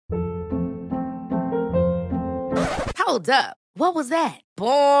Hold up. What was that?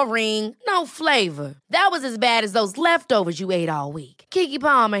 Boring. No flavor. That was as bad as those leftovers you ate all week. Keke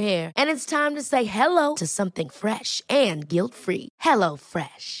Palmer here, and it's time to say hello to something fresh and guilt-free. Hello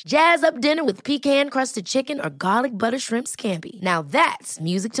Fresh. Jazz up dinner with pecan-crusted chicken or garlic butter shrimp scampi. Now that's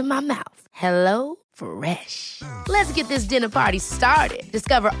music to my mouth. Hello Fresh. Let's get this dinner party started.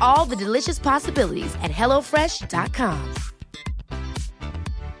 Discover all the delicious possibilities at hellofresh.com.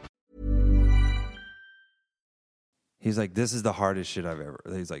 He's like, this is the hardest shit I've ever.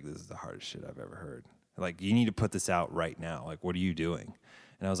 He's like, this is the hardest shit I've ever heard. Like, you need to put this out right now. Like, what are you doing?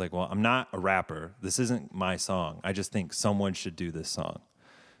 And I was like, well, I'm not a rapper. This isn't my song. I just think someone should do this song.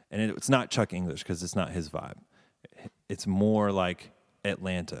 And it's not Chuck English because it's not his vibe. It's more like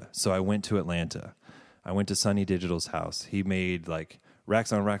Atlanta. So I went to Atlanta. I went to Sonny Digital's house. He made like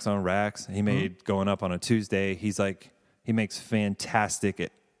racks on racks on racks. He made Going Up on a Tuesday. He's like, he makes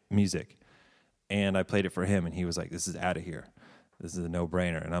fantastic music. And I played it for him, and he was like, this is out of here. This is a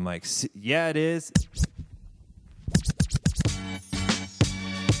no-brainer. And I'm like, yeah, it is.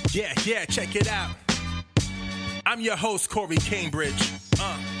 Yeah, check it out. I'm your host, Corey Cambridge.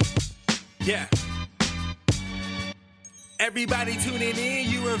 Yeah. Everybody tuning in,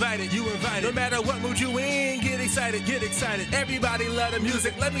 you invited. No matter what mood you in, get excited. Everybody love the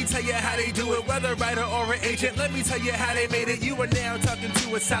music, let me tell you how they do it. Whether writer or an agent, let me tell you how they made it. You are now talking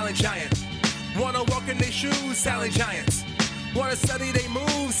to a silent giant. Wanna walk in their shoes, silent giants. Wanna study they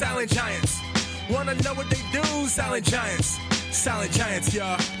moves, silent giants. Wanna know what they do, silent giants. Silent giants,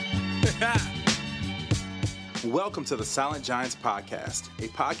 y'all. Welcome to the Silent Giants Podcast, a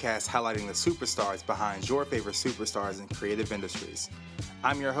podcast highlighting the superstars behind your favorite superstars in creative industries.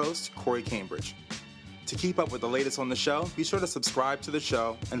 I'm your host, Corey Cambridge. To keep up with the latest on the show, be sure to subscribe to the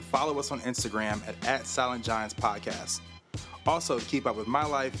show and follow us on Instagram at Silent Giants Podcast. Also, to keep up with my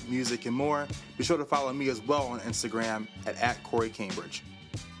life, music, and more, be sure to follow me as well on Instagram at Corey Cambridge.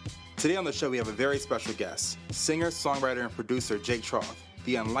 Today on the show, we have a very special guest, singer, songwriter, and producer Jake Troth,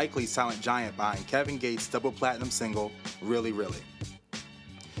 the unlikely silent giant behind Kevin Gates' double platinum single, Really, Really.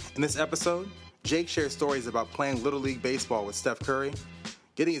 In this episode, Jake shares stories about playing Little League Baseball with Steph Curry,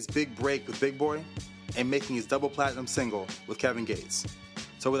 getting his big break with Big Boy, and making his double platinum single with Kevin Gates.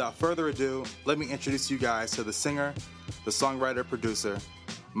 So without further ado, let me introduce you guys to the singer, the songwriter, producer,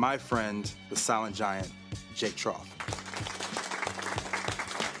 my friend, the silent giant, Jake Troth.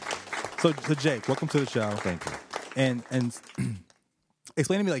 So Jake, welcome to the show. Thank you. And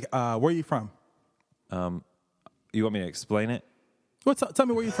explain to me, like, where are you from? You want me to explain it? Well, tell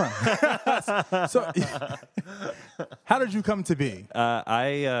me where you're from. So, how did you come to be?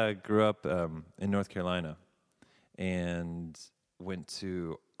 I grew up in North Carolina and went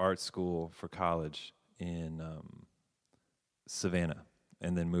to art school for college in Savannah,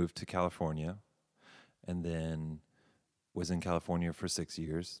 and then moved to California, and then was in California for 6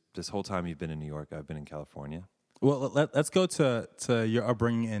 years. This whole time you've been in New York, I've been in California. Well, let's go to your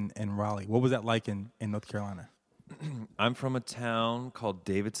upbringing in Raleigh. What was that like in North Carolina? I'm from a town called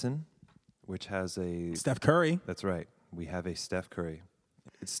Davidson, which has a... Steph Curry. That's right. We have a Steph Curry.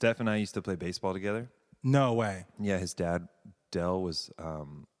 Steph and I used to play baseball together. No way. Yeah, his dad, Dell, was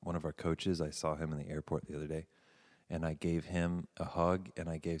one of our coaches. I saw him in the airport the other day, and I gave him a hug, and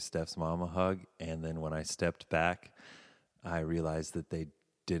I gave Steph's mom a hug, and then when I stepped back, I realized that they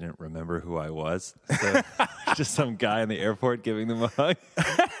didn't remember who I was. So just some guy in the airport giving them a hug.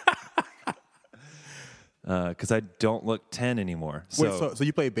 Because I don't look 10 anymore. So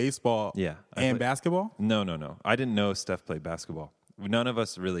you play baseball and basketball? No. I didn't know Steph played basketball. None of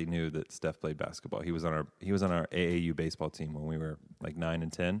us really knew that Steph played basketball. He was on our AAU baseball team when we were like 9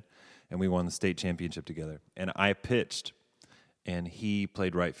 and 10, and we won the state championship together. And I pitched, and he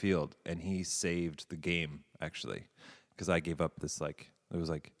played right field, and he saved the game, actually, because I gave up this, like, there was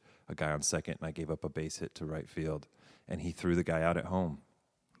like a guy on second, and I gave up a base hit to right field, and he threw the guy out at home.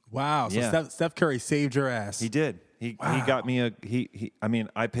 Wow. So Steph Curry saved your ass. He did. He got me I mean,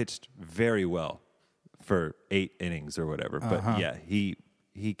 I pitched very well for 8 innings or whatever. But yeah, he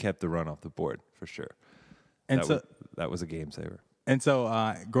kept the run off the board for sure. And that was a game saver. And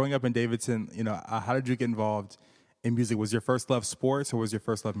so growing up in Davidson, how did you get involved in music? Was your first love sports or was your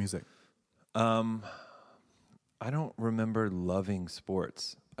first love music? I don't remember loving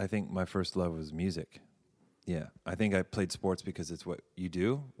sports. I think my first love was music. Yeah, I think I played sports because it's what you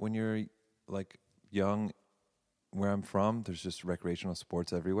do when you're like young. Where I'm from, there's just recreational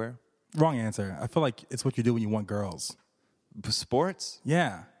sports everywhere. Wrong answer. I feel like it's what you do when you want girls. Sports?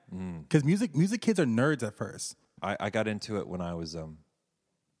 Yeah, because music kids are nerds at first. I got into it when I was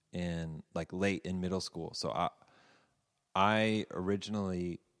in like late in middle school. So I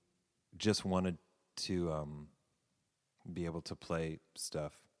originally just wanted to be able to play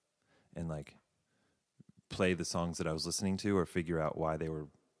stuff and like play the songs that I was listening to, or figure out why they were,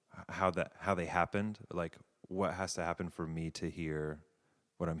 how they happened, like what has to happen for me to hear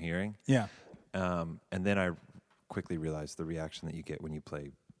what I'm hearing. Yeah. And then I quickly realized the reaction that you get when you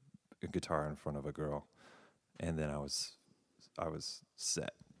play a guitar in front of a girl. And then I was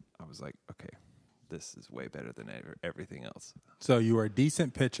set. I was like, okay, this is way better than everything else. So you were a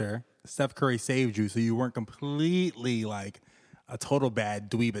decent pitcher. Steph Curry saved you, so you weren't completely like a total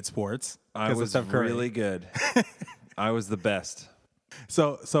bad dweeb at sports. I was really good. I was the best.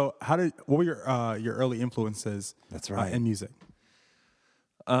 So what were your early influences? That's right. In music?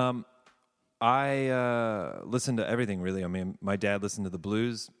 I listened to everything, really. I mean, my dad listened to the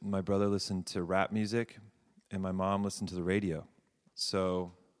blues, my brother listened to rap music, and my mom listened to the radio.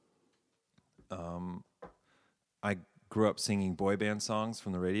 So I grew up singing boy band songs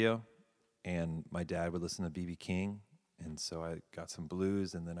from the radio, and my dad would listen to B.B. King, and so I got some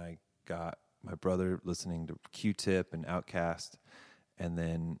blues, and then I got my brother listening to Q-Tip and Outkast, and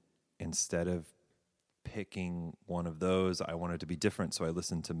then instead of picking one of those, I wanted to be different, so I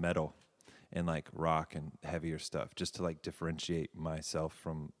listened to metal and like rock and heavier stuff, just to like differentiate myself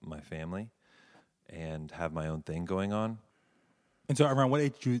from my family and have my own thing going on. And so around what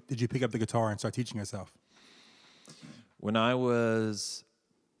age did you pick up the guitar and start teaching yourself? When I was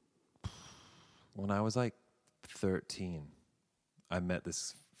like 13, I met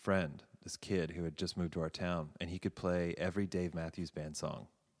this friend, this kid who had just moved to our town, and he could play every Dave Matthews Band song.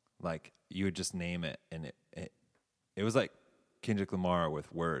 Like, you would just name it, and it was like Kendrick Lamar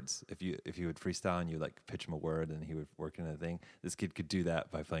with words. If you would freestyle and you like pitch him a word and he would work in a thing, this kid could do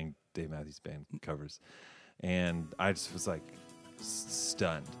that by playing Dave Matthews Band covers. And I just was like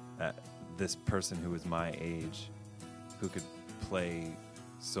stunned at this person who was my age, who could play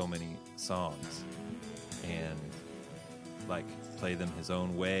so many songs and like play them his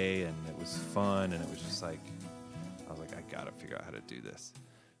own way, and it was fun, and it was just like, I was like, I gotta figure out how to do this.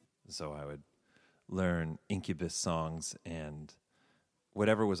 So I would learn Incubus songs and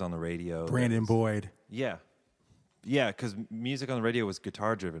whatever was on the radio. Brandon Boyd. Yeah, because music on the radio was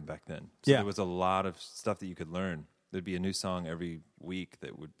guitar driven back then. So there was a lot of stuff that you could learn. Thered be a new song every week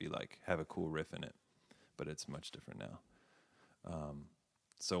that would be like, have a cool riff in it, but it's much different now.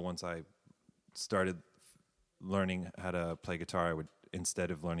 So once I started learning how to play guitar, I would,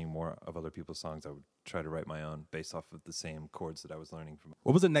 instead of learning more of other people's songs, I would try to write my own based off of the same chords that I was learning from.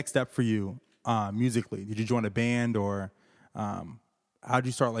 What was the next step for you musically? Did you join a band, or how did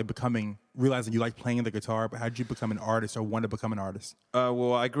you start like realizing you like playing the guitar, but how did you become an artist or want to become an artist?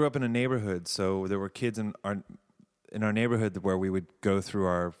 Well, I grew up in a neighborhood, so there were kids in our neighborhood where we would go through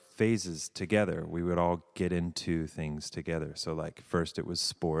our phases together. We would all get into things together. So like first it was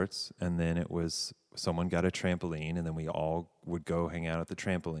sports, and then it was someone got a trampoline, and then we all would go hang out at the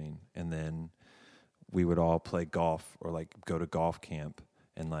trampoline, and then we would all play golf or like go to golf camp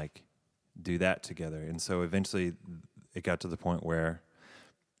and like do that together. And so eventually it got to the point where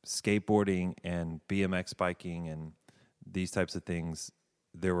skateboarding and BMX biking and these types of things,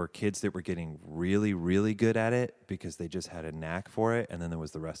 there were kids that were getting really, really good at it because they just had a knack for it, and then there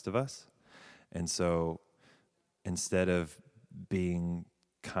was the rest of us. And so instead of being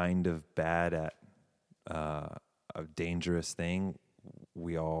kind of bad at a dangerous thing,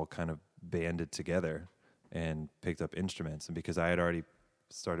 we all kind of banded together and picked up instruments. And because I had already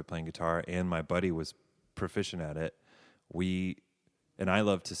started playing guitar and my buddy was proficient at it, and I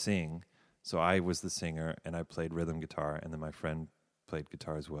loved to sing, so I was the singer and I played rhythm guitar, and then my friend played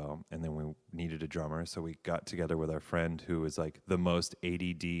guitar as well, and then we needed a drummer, so we got together with our friend who was like the most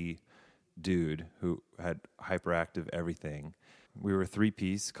ADD dude who had hyperactive everything. We were a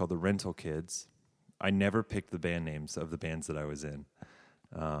three-piece called the Rental Kids. I never picked the band names of the bands that I was in.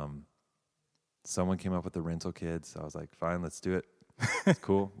 Someone came up with the Rental Kids. I was like, fine, let's do it. It's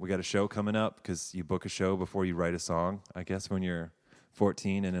cool. We got a show coming up, because you book a show before you write a song, I guess, when you're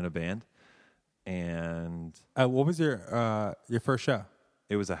 14 and in a band. And what was your first show?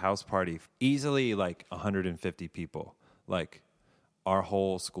 It was a house party, easily like 150 people. Like our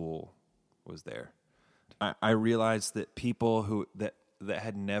whole school was there. I realized that people who that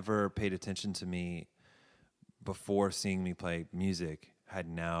had never paid attention to me before seeing me play music had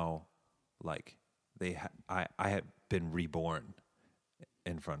now, like, I had been reborn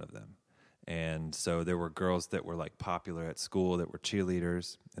in front of them. And so there were girls that were like popular at school that were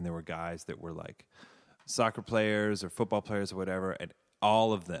cheerleaders, and there were guys that were like soccer players or football players or whatever, and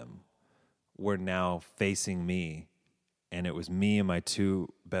all of them were now facing me, and it was me and my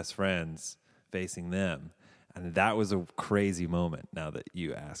two best friends facing them. And that was a crazy moment, now that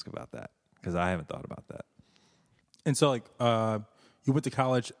you ask about that, because I haven't thought about that. And so, like, you went to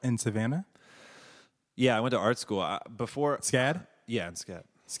college in Savannah? Yeah, I went to art school before. SCAD? Yeah, in SCAD.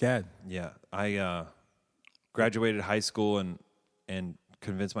 SCAD. Yeah, I graduated high school and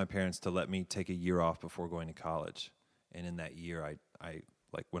convinced my parents to let me take a year off before going to college. And in that year, I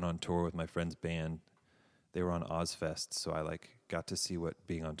like went on tour with my friend's band. They were on Ozfest, so I like got to see what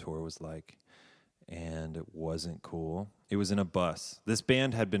being on tour was like. And it wasn't cool. It was in a bus. This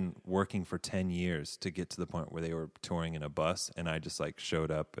band had been working for 10 years to get to the point where they were touring in a bus, and I just like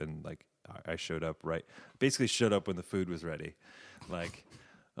showed up, and like I showed up basically showed up when the food was ready. Like,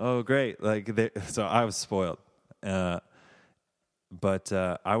 oh great. So I was spoiled. But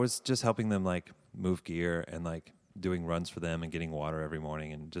I was just helping them like move gear and like doing runs for them and getting water every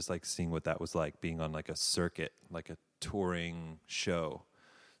morning and just like seeing what that was like being on like a circuit, like a touring show.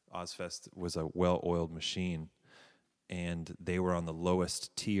 Ozfest was a well-oiled machine, and they were on the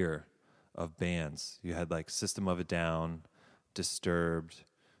lowest tier of bands. You had like System of a Down, Disturbed,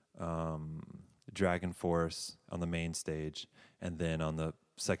 Dragon Force on the main stage, and then on the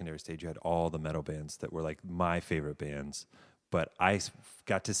secondary stage you had all the metal bands that were like my favorite bands. But I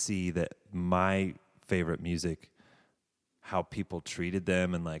got to see that my favorite music, how people treated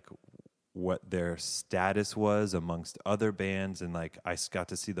them and like what their status was amongst other bands, and like I got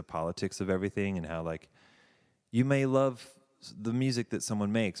to see the politics of everything and how like you may love the music that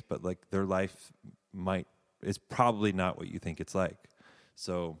someone makes, but like their life is probably not what you think it's like.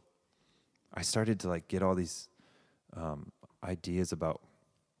 So I started to like get all these ideas about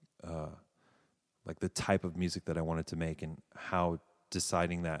like the type of music that I wanted to make and how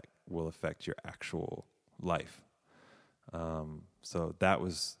deciding that will affect your actual life. So that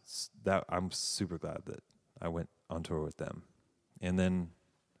I'm super glad that I went on tour with them. And then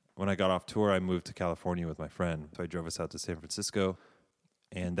when I got off tour, I moved to California with my friend. So I drove us out to San Francisco,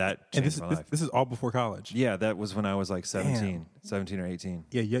 and that changed my life. This is all before college? Yeah, that was when I was like 17 or 18.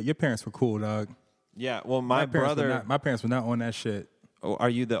 Yeah, your parents were cool, dog. Yeah, well, my brother... My parents were not on that shit. Oh, are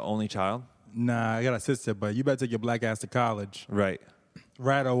you the only child? Nah, I got a sister, but you better take your black ass to college. Right.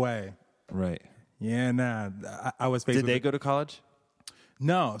 Right away. Right. Yeah, nah. I was faced Did they go to college?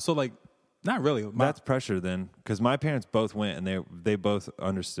 No, so like, not really. That's pressure then, because my parents both went, and they both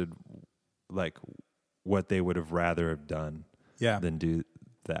understood like what they would have rather have done than do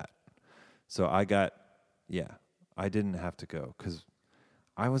that. So I didn't have to go because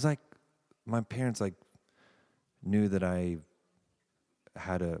I was like, my parents like knew that I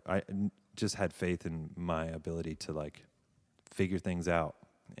just had faith in my ability to like figure things out.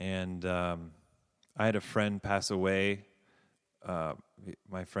 And I had a friend pass away.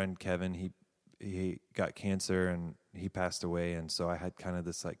 My friend Kevin, he got cancer and he passed away. And so I had kind of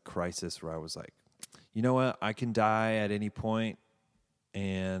this like crisis where I was like, you know what? I can die at any point,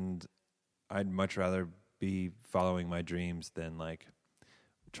 and I'd much rather be following my dreams than like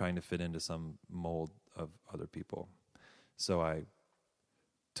trying to fit into some mold of other people. So I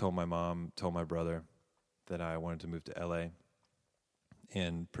told my mom, told my brother that I wanted to move to LA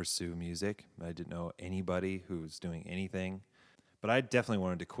and pursue music. I didn't know anybody who was doing anything, but I definitely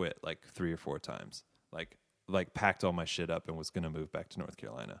wanted to quit like 3 or 4 times. Like packed all my shit up and was going to move back to North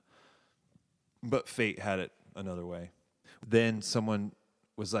Carolina. But fate had it another way. Then someone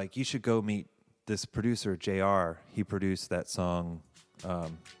was like, you should go meet this producer, JR. He produced that song,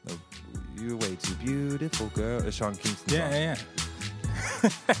 You're Way Too Beautiful Girl, a Sean Kingston song.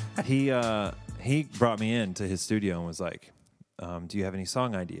 Yeah. He brought me into his studio and was like, do you have any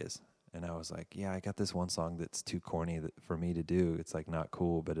song ideas? And I was like, yeah, I got this one song that's too corny for me to do. It's like not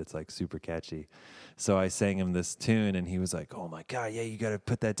cool, but it's like super catchy. So I sang him this tune, and he was like, oh my God, yeah, you got to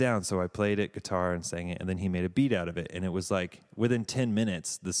put that down. So I played it, guitar, and sang it, and then he made a beat out of it. And it was like, within 10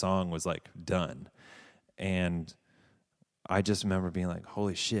 minutes, the song was like done. And I just remember being like,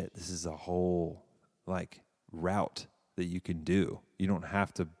 holy shit, this is a whole like route that you can do. You don't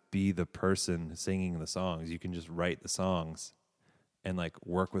have to be the person singing the songs. You can just write the songs and like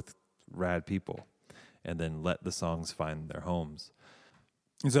work with rad people and then let the songs find their homes.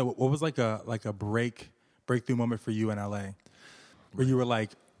 And so what was like a breakthrough moment for you in LA where you were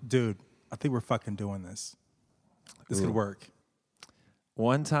like, dude, I think we're fucking doing this. This could work.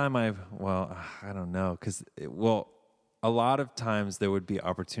 One time I don't know. A lot of times there would be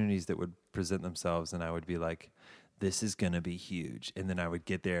opportunities that would present themselves and I would be like, this is going to be huge. And then I would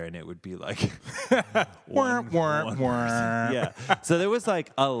get there and it would be like one person. Yeah. So there was like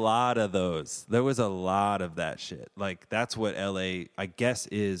a lot of those. There was a lot of that shit. Like that's what LA, I guess,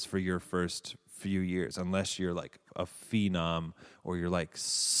 is for your first few years, unless you're like a phenom or you're like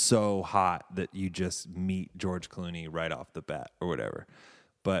so hot that you just meet George Clooney right off the bat or whatever.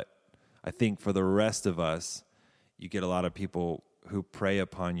 But I think for the rest of us, you get a lot of people who prey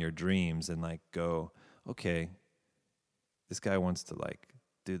upon your dreams and like go, okay, this guy wants to like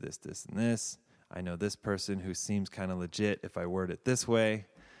do this, this, and this. I know this person who seems kind of legit if I word it this way.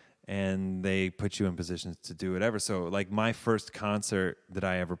 And they put you in positions to do whatever. So like my first concert that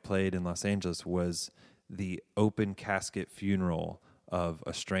I ever played in Los Angeles was the open casket funeral of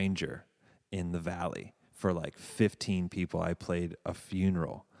a stranger in the Valley. For like 15 people, I played a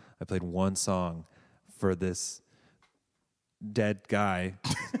funeral. I played one song for this dead guy.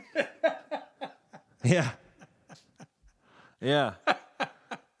 Yeah. Yeah.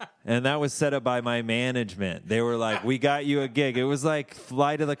 And that was set up by my management. They were like, we got you a gig. It was like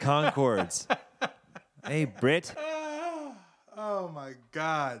Flight of the Conchords. Hey, Britt. Oh, my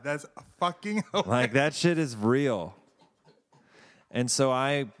God. That's fucking hilarious. Like, that shit is real. And so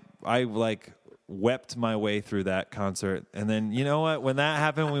I like wept my way through that concert. And then, you know what? When that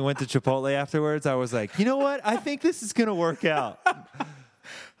happened, we went to Chipotle afterwards. I was like, you know what? I think this is going to work out.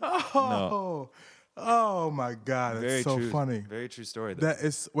 Oh my God, that's so funny. Very true story. Though. That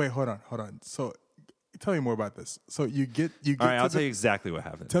is. Wait, hold on. So, tell me more about this. So you get. All right, I'll tell you exactly what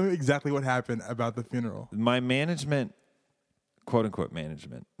happened. Tell me exactly what happened about the funeral. My management, quote unquote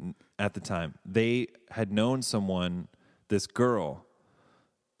management, at the time, they had known someone, this girl,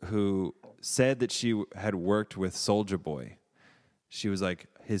 who said that she had worked with Soulja Boy. She was like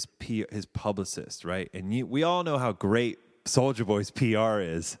his publicist, right? And we all know how great Soulja Boy's PR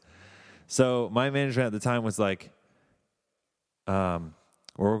is. So my management at the time was like, we're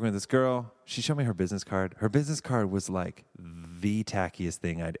working with this girl. She showed me her business card. Her business card was like the tackiest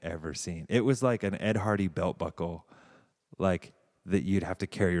thing I'd ever seen. It was like an Ed Hardy belt buckle, like that you'd have to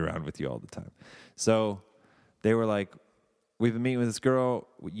carry around with you all the time. So they were like, we've been meeting with this girl.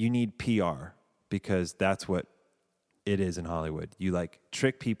 You need PR because that's what it is in Hollywood. You like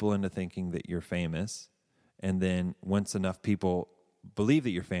trick people into thinking that you're famous. And then once enough people believe that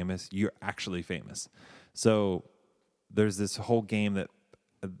you're famous, you're actually famous. So there's this whole game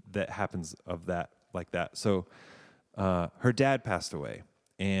that happens of that, like that. So her dad passed away,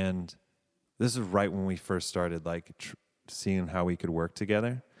 and this is right when we first started like seeing how we could work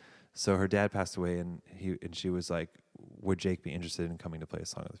together. So her dad passed away, and she was like, would Jake be interested in coming to play a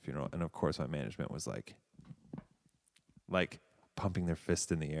song at the funeral? And of course my management was like pumping their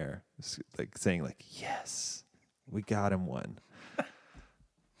fist in the air, like saying like, yes, we got him one.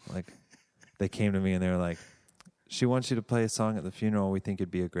 Like, they came to me and they were like, she wants you to play a song at the funeral. We think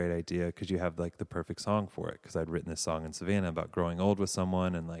it'd be a great idea because you have like the perfect song for it. Because I'd written this song in Savannah about growing old with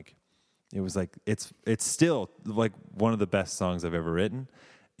someone, and like, it was like it's still like one of the best songs I've ever written.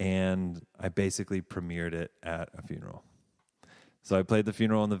 And I basically premiered it at a funeral. So I played the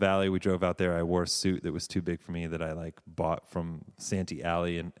funeral in the Valley. We drove out there. I wore a suit that was too big for me that I like bought from Santee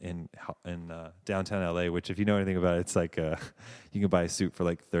Alley in downtown LA. Which, if you know anything about it, it's like you can buy a suit for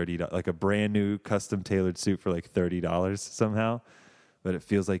like $30, like a brand new custom tailored suit for like $30 somehow. But it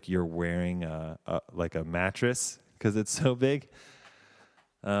feels like you're wearing like a mattress because it's so big.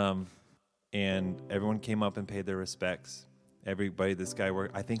 And everyone came up and paid their respects. Everybody, this guy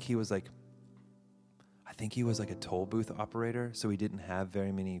worked. I think he was like a toll booth operator, so he didn't have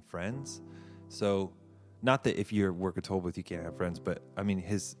very many friends. So, not that if you work a toll booth you can't have friends, but I mean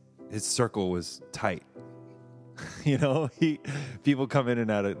his circle was tight. You know, people come in and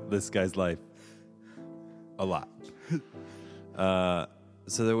out of this guy's life a lot.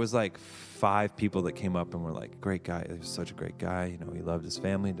 So there was like 5 people that came up and were like, "Great guy, he was such a great guy. You know, he loved his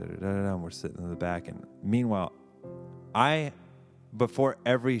family." And we're sitting in the back, and meanwhile, before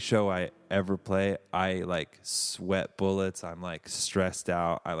every show I ever play, I like sweat bullets. I'm like stressed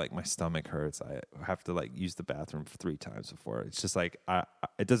out. My stomach hurts. I have to like use the bathroom 3 times before. It's just like,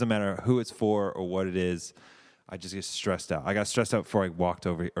 it doesn't matter who it's for or what it is. I just get stressed out. I got stressed out before I walked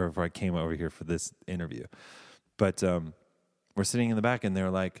over, or before I came over here for this interview. But we're sitting in the back, and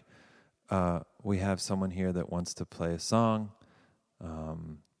they're like, we have someone here that wants to play a song.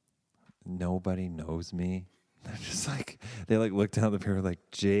 Nobody knows me. They're just like, they like look down the paper like,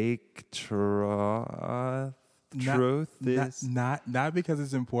 Jake Truth is not because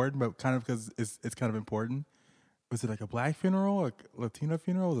it's important, but kind of because it's kind of important. Was it like a black funeral, a Latino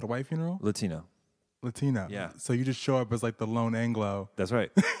funeral? Was it a white funeral? Latino. Yeah. So you just show up as like the lone Anglo. That's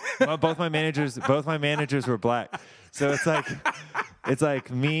right. Well, both my managers were black. So it's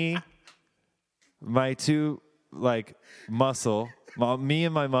like me, my 2 like me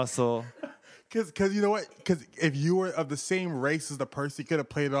and my muscle. Because you know what? Because if you were of the same race as the person, you could have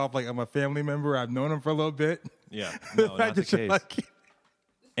played it off like, I'm a family member. I've known him for a little bit. Yeah, no, not the case.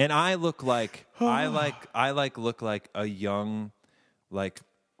 And I look like I look like a young, like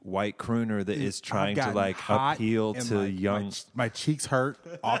white crooner that is trying I've to gotten like hot appeal and, to like, young. My cheeks hurt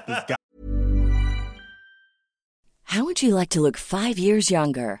off this guy. How would you like to look 5 years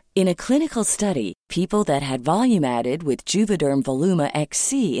younger? In a clinical study, people that had volume added with Juvederm Voluma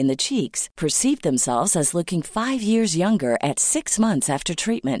XC in the cheeks perceived themselves as looking 5 years younger at 6 months after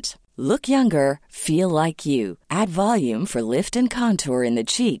treatment. Look younger, feel like you. Add volume for lift and contour in the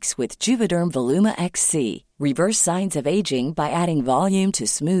cheeks with Juvederm Voluma XC. Reverse signs of aging by adding volume to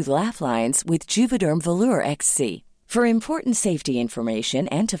smooth laugh lines with Juvederm Volure XC. For important safety information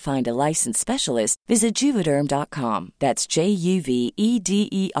and to find a licensed specialist, visit Juvederm.com. That's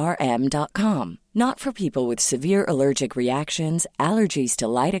JUVEDERM.com. Not for people with severe allergic reactions, allergies to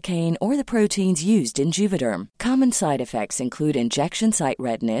lidocaine, or the proteins used in Juvederm. Common side effects include injection site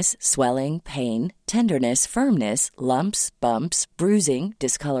redness, swelling, pain, tenderness, firmness, lumps, bumps, bruising,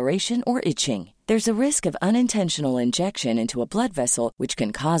 discoloration, or itching. There's a risk of unintentional injection into a blood vessel, which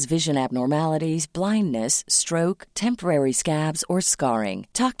can cause vision abnormalities, blindness, stroke, temporary scabs, or scarring.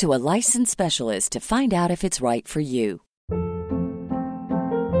 Talk to a licensed specialist to find out if it's right for you.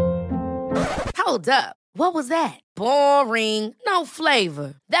 Hold up. What was that? Boring. No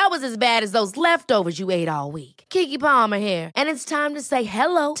flavor. That was as bad as those leftovers you ate all week. Keke Palmer here, and it's time to say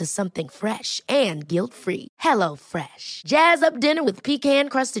hello to something fresh and guilt-free. Hello Fresh. Jazz up dinner with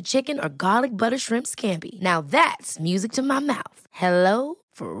pecan-crusted chicken or garlic butter shrimp scampi. Now that's music to my mouth. Hello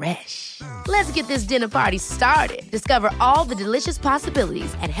Fresh. Let's get this dinner party started. Discover all the delicious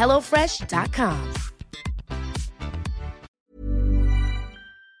possibilities at hellofresh.com.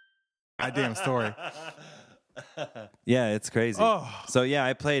 Goddamn story. Yeah, it's crazy. Oh. So yeah,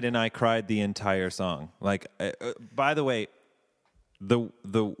 I played and I cried the entire song. Like, by the way,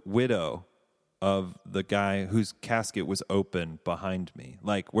 the widow of the guy whose casket was open behind me.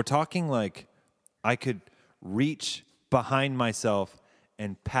 Like, we're talking like I could reach behind myself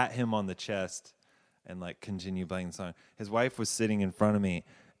and pat him on the chest and like continue playing the song. His wife was sitting in front of me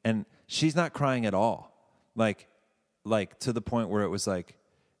and she's not crying at all. Like to the point where it was like,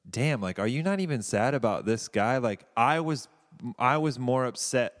 damn, like, are you not even sad about this guy? Like, I was more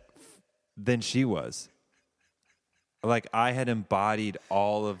upset than she was. Like, I had embodied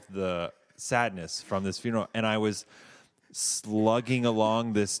all of the sadness from this funeral, and I was slugging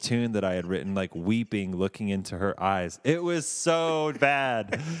along this tune that I had written, like weeping, looking into her eyes. It was so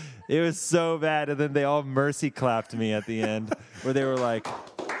bad. It was so bad. And then they all mercy clapped me at the end, where they were like,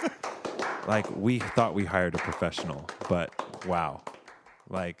 we thought we hired a professional, but wow.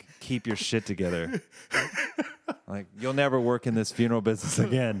 Like, keep your shit together. Like, you'll never work in this funeral business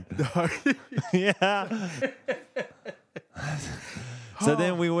again. Yeah. So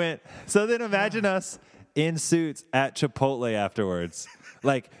then imagine us in suits at Chipotle afterwards.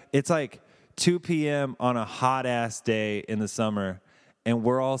 Like, it's like 2 p.m. on a hot ass day in the summer, and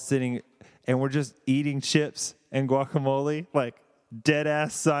we're all sitting and we're just eating chips and guacamole, like dead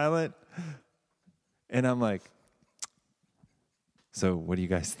ass silent. And I'm like, so what do you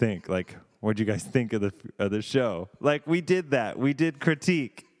guys think? Like, what do you guys think of the show? Like, we did that. We did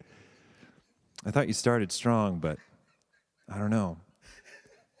critique. I thought you started strong, but I don't know.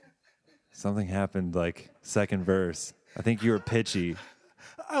 Something happened, like, second verse. I think you were pitchy.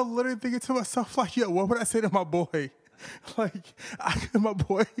 I literally thinking to myself, like, yo, what would I say to my boy? Like, my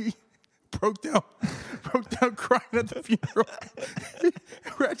boy broke down crying at the funeral.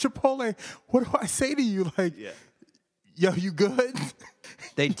 We're at Chipotle. What do I say to you? Like, yeah. Yo, you good?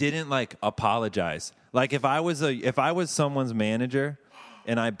 They didn't like apologize. Like, if I was someone's manager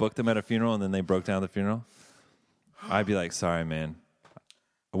and I booked them at a funeral and then they broke down the funeral, I'd be like, sorry, man.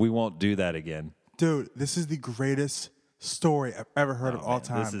 We won't do that again. Dude, this is the greatest story I've ever heard of all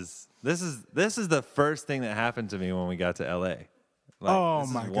time. This is the first thing that happened to me when we got to LA. Like, oh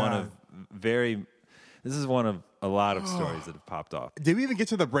my God. This is one of a lot of stories that have popped off. Did we even get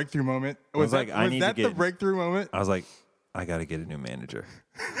to the breakthrough moment? Was that the breakthrough moment? I was like, I got to get a new manager.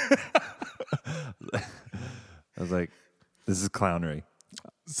 I was like, this is clownery.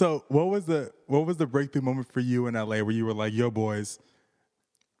 So what was the breakthrough moment for you in LA where you were like, yo, boys,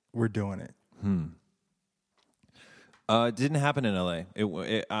 we're doing it? It didn't happen in LA.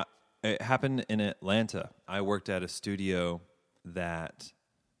 It happened in Atlanta. I worked at a studio that,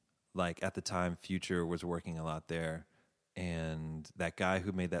 like, at the time, Future was working a lot there. And that guy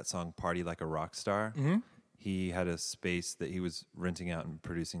who made that song Party Like a Rock Star, he had a space that he was renting out and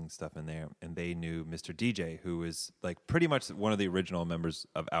producing stuff in there. And they knew Mr. DJ, who was, like, pretty much one of the original members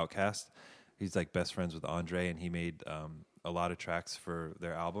of Outkast. He's, like, best friends with Andre, and he made a lot of tracks for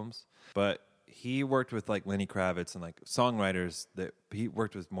their albums. But he worked with, like, Lenny Kravitz and, like, songwriters that he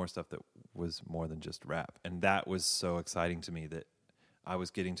worked with more stuff that was more than just rap. And that was so exciting to me that I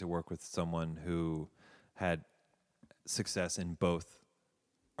was getting to work with someone who had success in both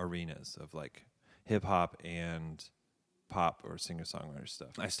arenas of like hip hop and pop or singer-songwriter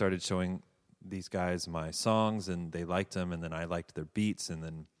stuff. I started showing these guys my songs and they liked them, and then I liked their beats, and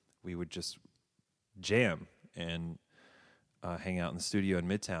then we would just jam and hang out in the studio in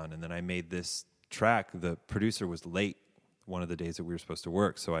Midtown. And then I made this track. The producer was late one of the days that we were supposed to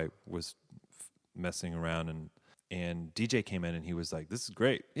work, so I was messing around, and DJ came in and he was like, "This is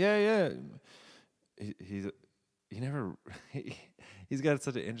great." Yeah. He's got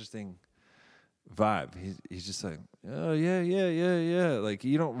such an interesting vibe. He's just like, "Oh yeah." Like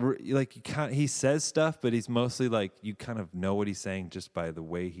you don't like you can't. He says stuff, but he's mostly like you kind of know what he's saying just by the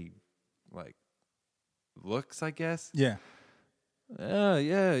way he like looks, I guess. Yeah. Oh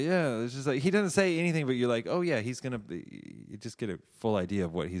yeah. It's just like he doesn't say anything, but you're like, oh yeah, he's gonna be. You just get a full idea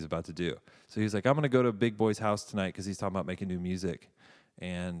of what he's about to do. So he's like, I'm gonna go to Big Boy's house tonight because he's talking about making new music,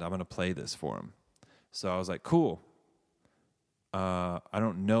 and I'm gonna play this for him. So I was like, cool. I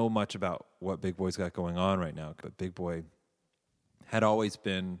don't know much about what Big Boy's got going on right now, but Big Boy had always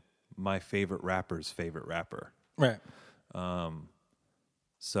been my favorite rapper's favorite rapper. Right.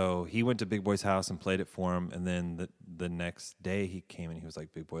 So he went to Big Boy's house and played it for him, and then the next day he came and he was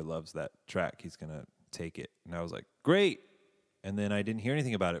like, Big Boy loves that track. He's going to take it. And I was like, great. And then I didn't hear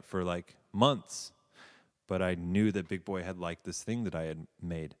anything about it for like months, but I knew that Big Boy had liked this thing that I had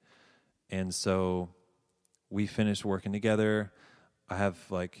made. And so we finished working together. I have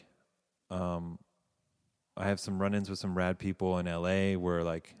like, I have some run-ins with some rad people in LA where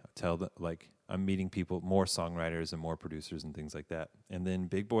like I'm meeting people, more songwriters and more producers and things like that. And then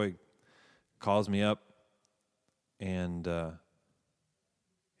Big Boy calls me up and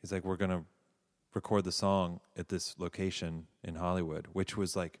he's like, we're going to record the song at this location in Hollywood, which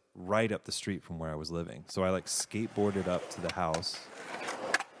was like right up the street from where I was living. So I like skateboarded up to the house,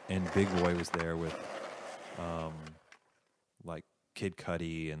 and Big Boy was there with like Kid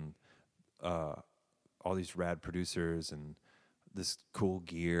Cudi and all these rad producers and this cool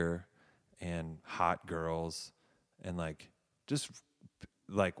gear and hot girls and like just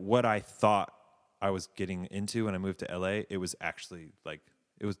like what I thought I was getting into when I moved to LA. It was actually like,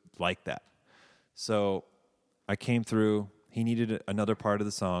 it was like that. So I came through. He needed another part of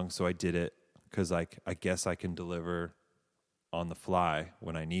the song, so I did it because like I guess I can deliver on the fly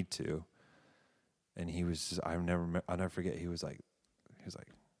when I need to. And he was just, I'll never forget. He was like,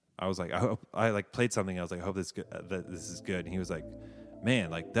 I was like, I hope I like played something. I was like, I hope this is good. And he was like, man,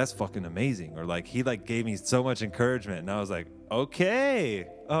 like that's fucking amazing. Or like he like gave me so much encouragement, and I was like, okay,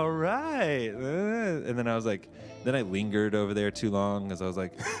 all right. And then I was like, then I lingered over there too long because I was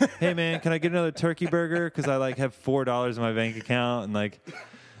like, hey man, can I get another turkey burger? Because I like have $4 in my bank account, and like,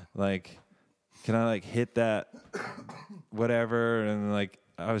 can I like hit that whatever? And like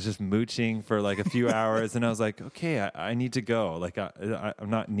I was just mooching for like a few hours, and I was like, okay, I need to go. Like I'm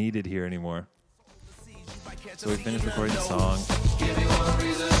not needed here anymore. So we finished recording the song. Give me one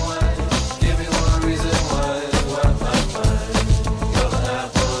reason why. Give me one reason why. You're the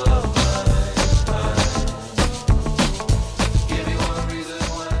apple of my eye. Give me one reason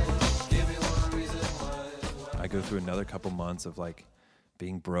why. Give me one reason why. I go through another couple months of like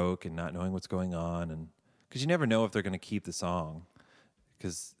being broke and not knowing what's going on, and because you never know if they're going to keep the song,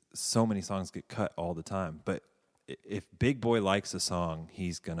 because so many songs get cut all the time. But if Big Boy likes a song,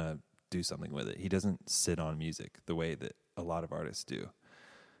 he's gonna do something with it. He doesn't sit on music the way that a lot of artists do.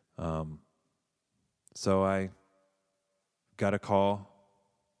 So I got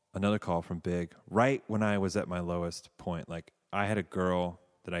another call from Big right when I was at my lowest point. Like I had a girl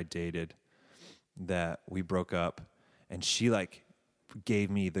that I dated that we broke up, and she like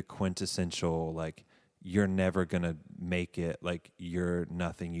gave me the quintessential like, you're never gonna make it, like you're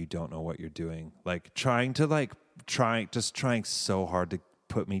nothing, you don't know what you're doing, like trying so hard to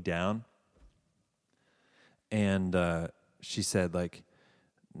put me down. And she said like,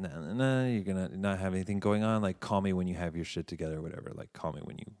 no, you're gonna not have anything going on, like call me when you have your shit together or whatever, like call me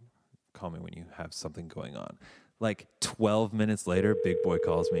when you have something going on. Like 12 minutes later, Big Boy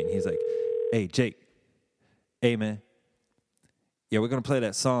calls me and he's like, hey Jake, hey man, yeah, we're gonna play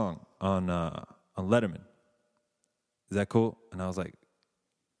that song on Letterman. Is that cool? And I was like,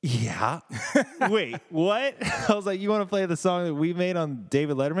 yeah. Wait, what? I was like, you want to play the song that we made on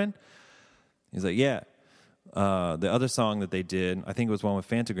David Letterman? He's like, yeah. The other song that they did, I think it was one with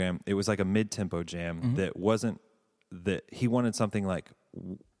Fantagram. It was like a mid-tempo jam that wasn't that he wanted something like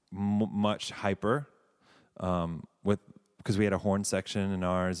much hyper, because we had a horn section in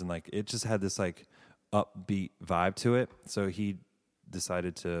ours, and like it just had this like upbeat vibe to it. So he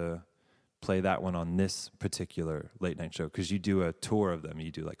decided to play that one on this particular late night show, because you do a tour of them.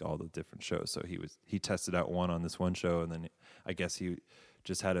 You do like all the different shows. So he tested out one on this one show, and then I guess he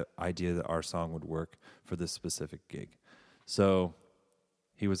just had an idea that our song would work for this specific gig. So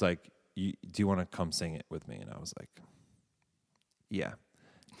he was like, do you want to come sing it with me? And I was like, yeah.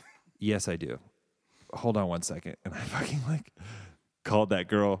 Yes, I do. Hold on one second. And I fucking like called that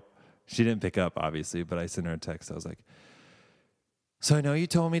girl. She didn't pick up, obviously, but I sent her a text. I was like, so I know you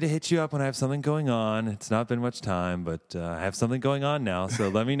told me to hit you up when I have something going on. It's not been much time, but I have something going on now. So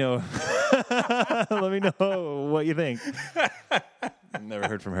let me know. Let me know what you think. Never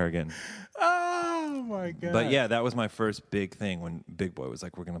heard from her again. Oh, my God. But yeah, that was my first big thing when Big Boy was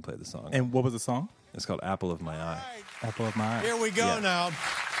like, we're going to play the song. And what was the song? It's called Apple of My Eye. Apple of My Eye. Here we go Yeah. now.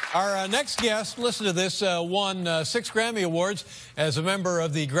 Our next guest, listen to this, won 6 Grammy Awards as a member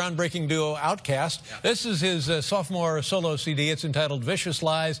of the groundbreaking duo Outkast. Yeah. This is his sophomore solo CD. It's entitled Vicious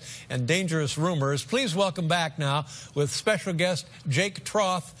Lies and Dangerous Rumors. Please welcome back now with special guest Jake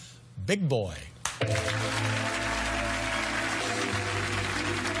Troth, Big Boy.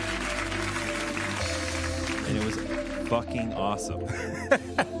 And it was fucking awesome.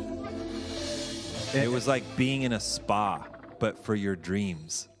 It was like being in a spa, but for your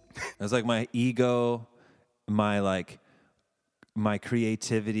dreams. It was like my ego, my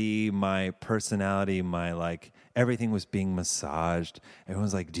creativity, my personality, everything was being massaged. Everyone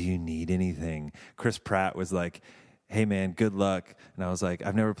was like, do you need anything? Chris Pratt was like, hey man, good luck. And I was like,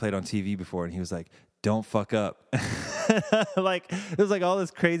 I've never played on TV before. And he was like, don't fuck up. It was like all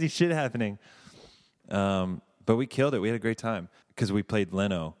this crazy shit happening. But we killed it. We had a great time because we played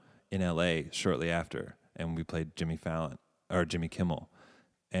Leno in LA shortly after, and we played Jimmy Kimmel.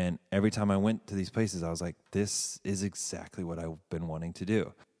 And every time I went to these places, I was like, this is exactly what I've been wanting to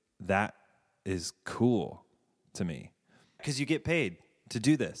do. That is cool to me because you get paid to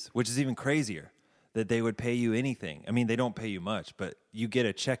do this, which is even crazier that they would pay you anything. I mean, they don't pay you much, but you get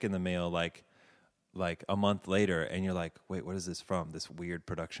a check in the mail like a month later, and you're like, wait, what is this from? This weird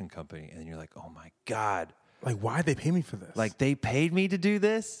production company. And you're like, oh my God. Like, why'd they pay me for this? Like, they paid me to do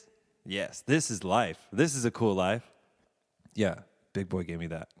this? Yes, this is life. This is a cool life. Yeah, Big Boy gave me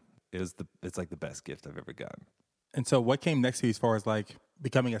that. It's like the best gift I've ever gotten. And so what came next to you as far as like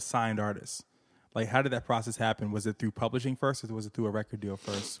becoming a signed artist? Like, how did that process happen? Was it through publishing first, or was it through a record deal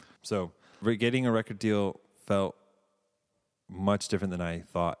first? So getting a record deal felt much different than I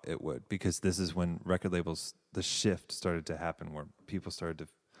thought it would, because this is when record labels, the shift started to happen where people started to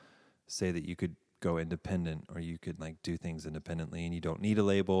say that you could go independent, or you could like do things independently and you don't need a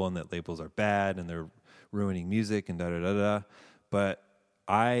label, and that labels are bad and they're ruining music and da-da-da-da. But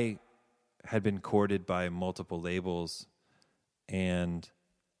I had been courted by multiple labels, and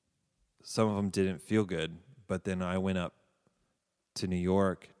some of them didn't feel good. But then I went up to New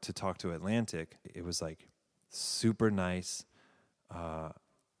York to talk to Atlantic. It was like super nice,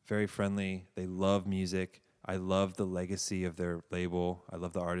 very friendly. They love music. I love the legacy of their label. I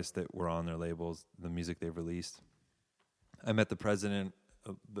love the artists that were on their labels, the music they've released. I met the president,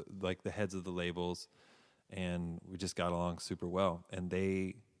 the heads of the labels, and we just got along super well. And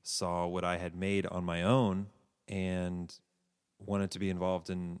they saw what I had made on my own and wanted to be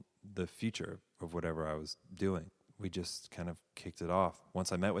involved in the future of whatever I was doing. We just kind of kicked it off.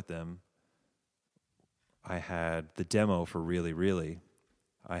 Once I met with them, I had the demo for Really, Really.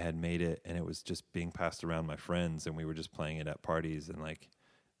 I had made it, and it was just being passed around my friends, and we were just playing it at parties and like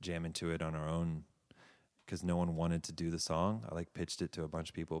jamming to it on our own because no one wanted to do the song. I like pitched it to a bunch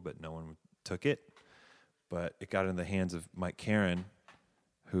of people, but no one took it. But it got in the hands of Mike Caren,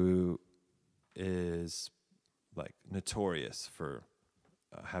 who is like notorious for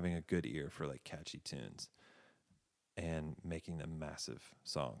having a good ear for like catchy tunes and making them massive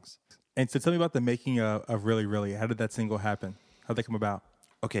songs. And so tell me about the making of Really, Really. How did that single happen? How'd that come about?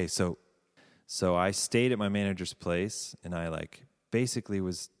 Okay, so I stayed at my manager's place, and I like basically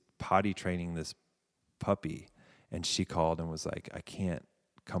was potty training this puppy, and she called and was like, I can't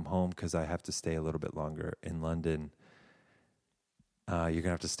come home because I have to stay a little bit longer in London. You're going to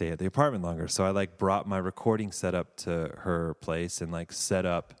have to stay at the apartment longer. So I like brought my recording setup to her place and like set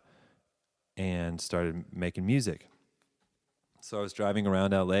up and started making music. So I was driving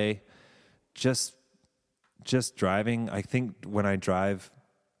around LA, just driving. I think when I drive,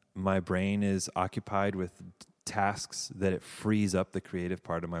 my brain is occupied with tasks that it frees up the creative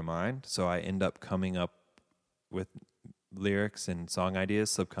part of my mind. So I end up coming up with lyrics and song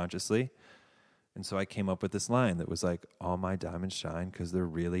ideas subconsciously. And so I came up with this line that was like, all my diamonds shine because they're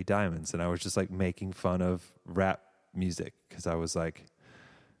really diamonds. And I was just like making fun of rap music because I was like,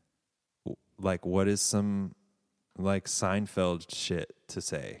 what is some like Seinfeld shit to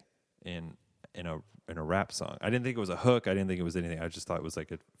say? in a rap song. I didn't think it was a hook. I didn't think it was anything. I just thought it was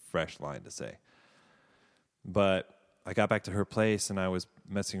like a fresh line to say. But I got back to her place and I was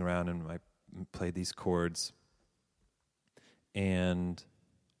messing around and I played these chords and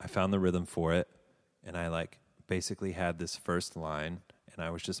I found the rhythm for it. And I like basically had this first line and I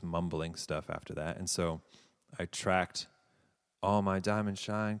was just mumbling stuff after that. And so I tracked all my diamonds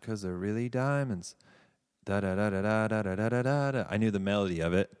shine 'cause they're really diamonds. Da da da da da da da da da da. I knew the melody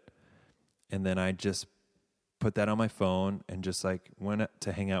of it. And then I just put that on my phone and just like went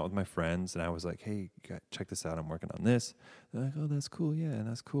to hang out with my friends. And I was like, hey, check this out. I'm working on this. They're like, oh, that's cool. Yeah, and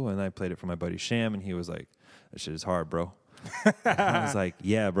that's cool. And I played it for my buddy Sham, and he was like, that shit is hard, bro. I was like,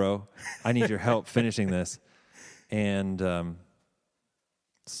 yeah, bro. I need your help finishing this. And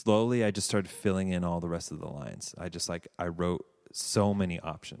slowly I just started filling in all the rest of the lines. I wrote so many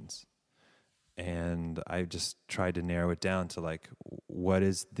options. And I just tried to narrow it down to like, what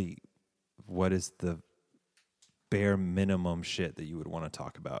is the bare minimum shit that you would want to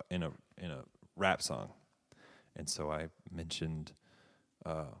talk about in a rap song. And so I mentioned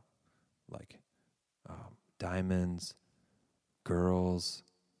diamonds, girls,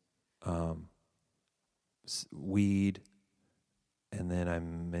 weed, and then I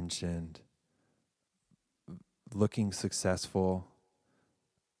mentioned looking successful.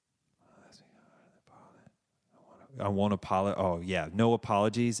 I won't apologize. Oh yeah, no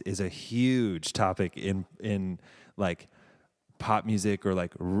apologies is a huge topic in like pop music, or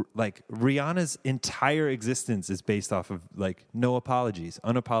like Rihanna's entire existence is based off of like no apologies,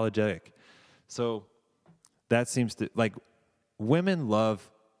 unapologetic. So that seems to like women love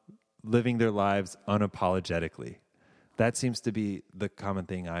living their lives unapologetically. That seems to be the common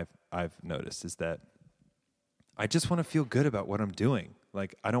thing I've noticed, is that I just want to feel good about what I'm doing.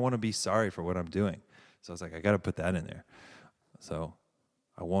 Like I don't want to be sorry for what I'm doing. So I was like, I got to put that in there. So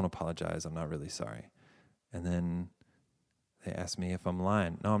I won't apologize. I'm not really sorry. And then they asked me if I'm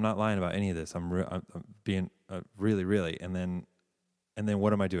lying. No, I'm not lying about any of this. I'm being really, really. And then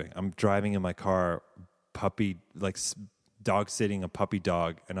what am I doing? I'm driving in my car, dog sitting a puppy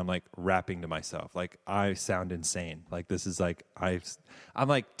dog, and I'm like rapping to myself. Like I sound insane. Like this is like I'm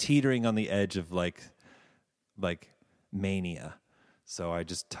like teetering on the edge of like mania. So I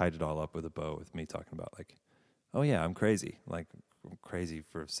just tied it all up with a bow with me talking about like, oh yeah, I'm crazy. Like I'm crazy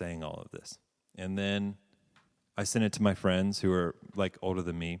for saying all of this. And then I sent it to my friends who are like older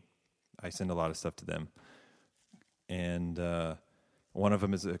than me. I send a lot of stuff to them. And one of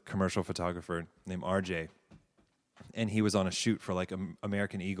them is a commercial photographer named RJ. And he was on a shoot for like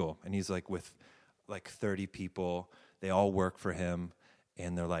American Eagle. And he's like with like 30 people. They all work for him.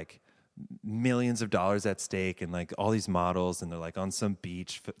 And they're like millions of dollars at stake, and like all these models, and they're like on some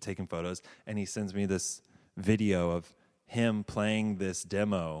beach taking photos. And he sends me this video of him playing this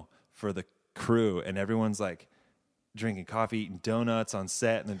demo for the crew, and everyone's like drinking coffee, eating donuts on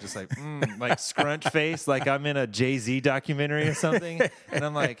set, and then just like like scrunch face, like I'm in a Jay-Z documentary or something. And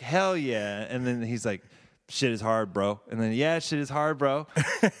I'm like, hell yeah. And then he's like, shit is hard, bro. And then yeah, shit is hard, bro.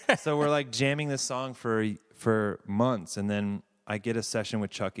 So we're like jamming this song for months, and then I get a session with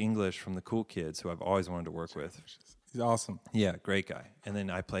Chuck English from the Cool Kids, who I've always wanted to work with. He's awesome. Yeah, great guy. And then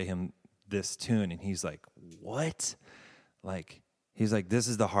I play him this tune, and he's like, what? Like, he's like, this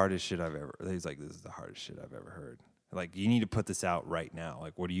is the hardest shit I've ever heard. Like, you need to put this out right now.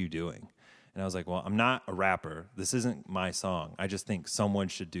 Like, what are you doing? And I was like, well, I'm not a rapper. This isn't my song. I just think someone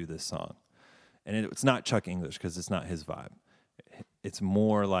should do this song. And it's not Chuck English, because it's not his vibe. It's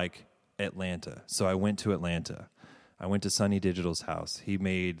more like Atlanta. So I went to Atlanta. I went to Sonny Digital's house. He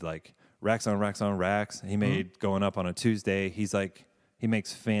made like racks on racks on racks. He made Going Up on a Tuesday. He's like, he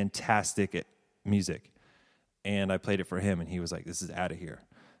makes fantastic music. And I played it for him, and he was like, this is out of here.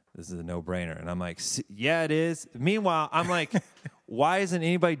 This is a no-brainer. And I'm like, yeah, it is. Meanwhile, I'm like, why isn't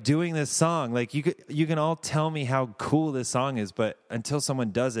anybody doing this song? Like, you can all tell me how cool this song is, but until someone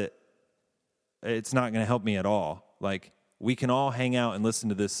does it, it's not going to help me at all. Like, we can all hang out and listen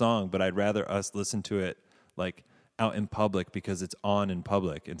to this song, but I'd rather us listen to it like out in public, because it's on in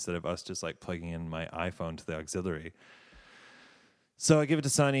public, instead of us just like plugging in my iPhone to the auxiliary. So I give it to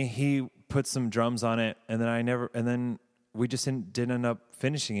Sonny. He put some drums on it, and then we just didn't end up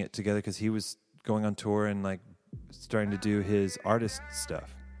finishing it together, because he was going on tour and like starting to do his artist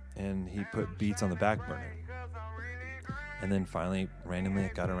stuff, and he put beats on the back burner. And then finally, randomly, I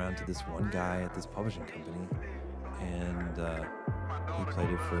got around to this one guy at this publishing company, and he played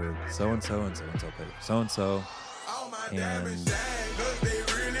it for so-and-so, and so-and-so played it for so-and-so. And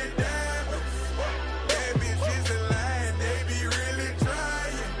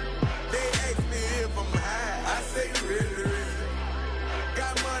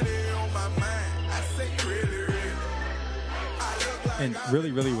Got money And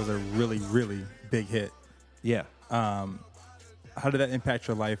Really Really was a really, really big hit. Yeah. How did that impact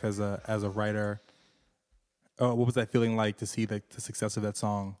your life as a writer? What was that feeling like to see the success of that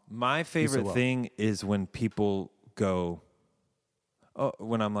song? My favorite thing is when people go, oh,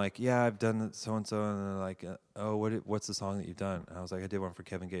 when I'm like, yeah, I've done so and so, and they're like, oh, what's the song that you've done? And I was like, I did one for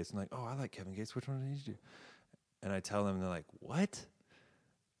Kevin Gates. And like, oh, I like Kevin Gates. Which one did you do? And I tell them, and they're like, what?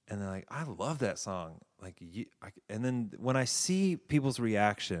 And they're like, I love that song. Like, and then when I see people's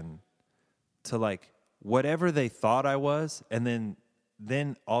reaction to like whatever they thought I was, and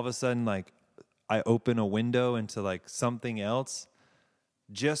then all of a sudden, like, I open a window into like something else,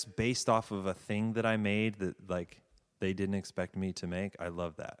 just based off of a thing that I made that like they didn't expect me to make. I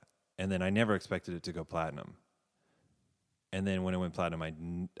love that. And then I never expected it to go platinum. And then when it went platinum,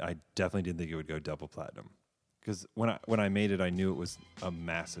 I definitely didn't think it would go double platinum. Because when I made it, I knew it was a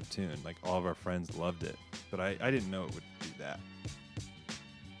massive tune. Like, all of our friends loved it. But I didn't know it would do that.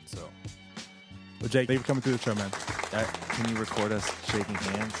 So. Well, Jake, thank you for coming through the show, man. Can you record us shaking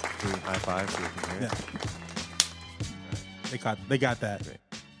hands, doing high fives so we can hear it? Yeah. Right. They got that. Great.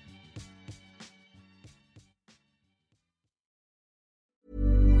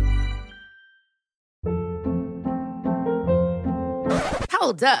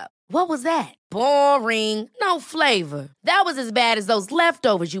 Hold up. What was that? Boring. No flavor. That was as bad as those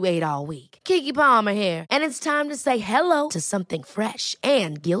leftovers you ate all week. Keke Palmer here, and it's time to say hello to something fresh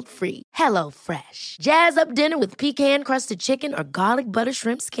and guilt-free. HelloFresh. Jazz up dinner with pecan-crusted chicken or garlic butter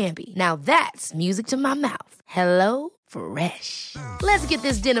shrimp scampi. Now that's music to my mouth. HelloFresh. Let's get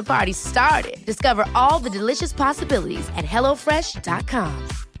this dinner party started. Discover all the delicious possibilities at HelloFresh.com.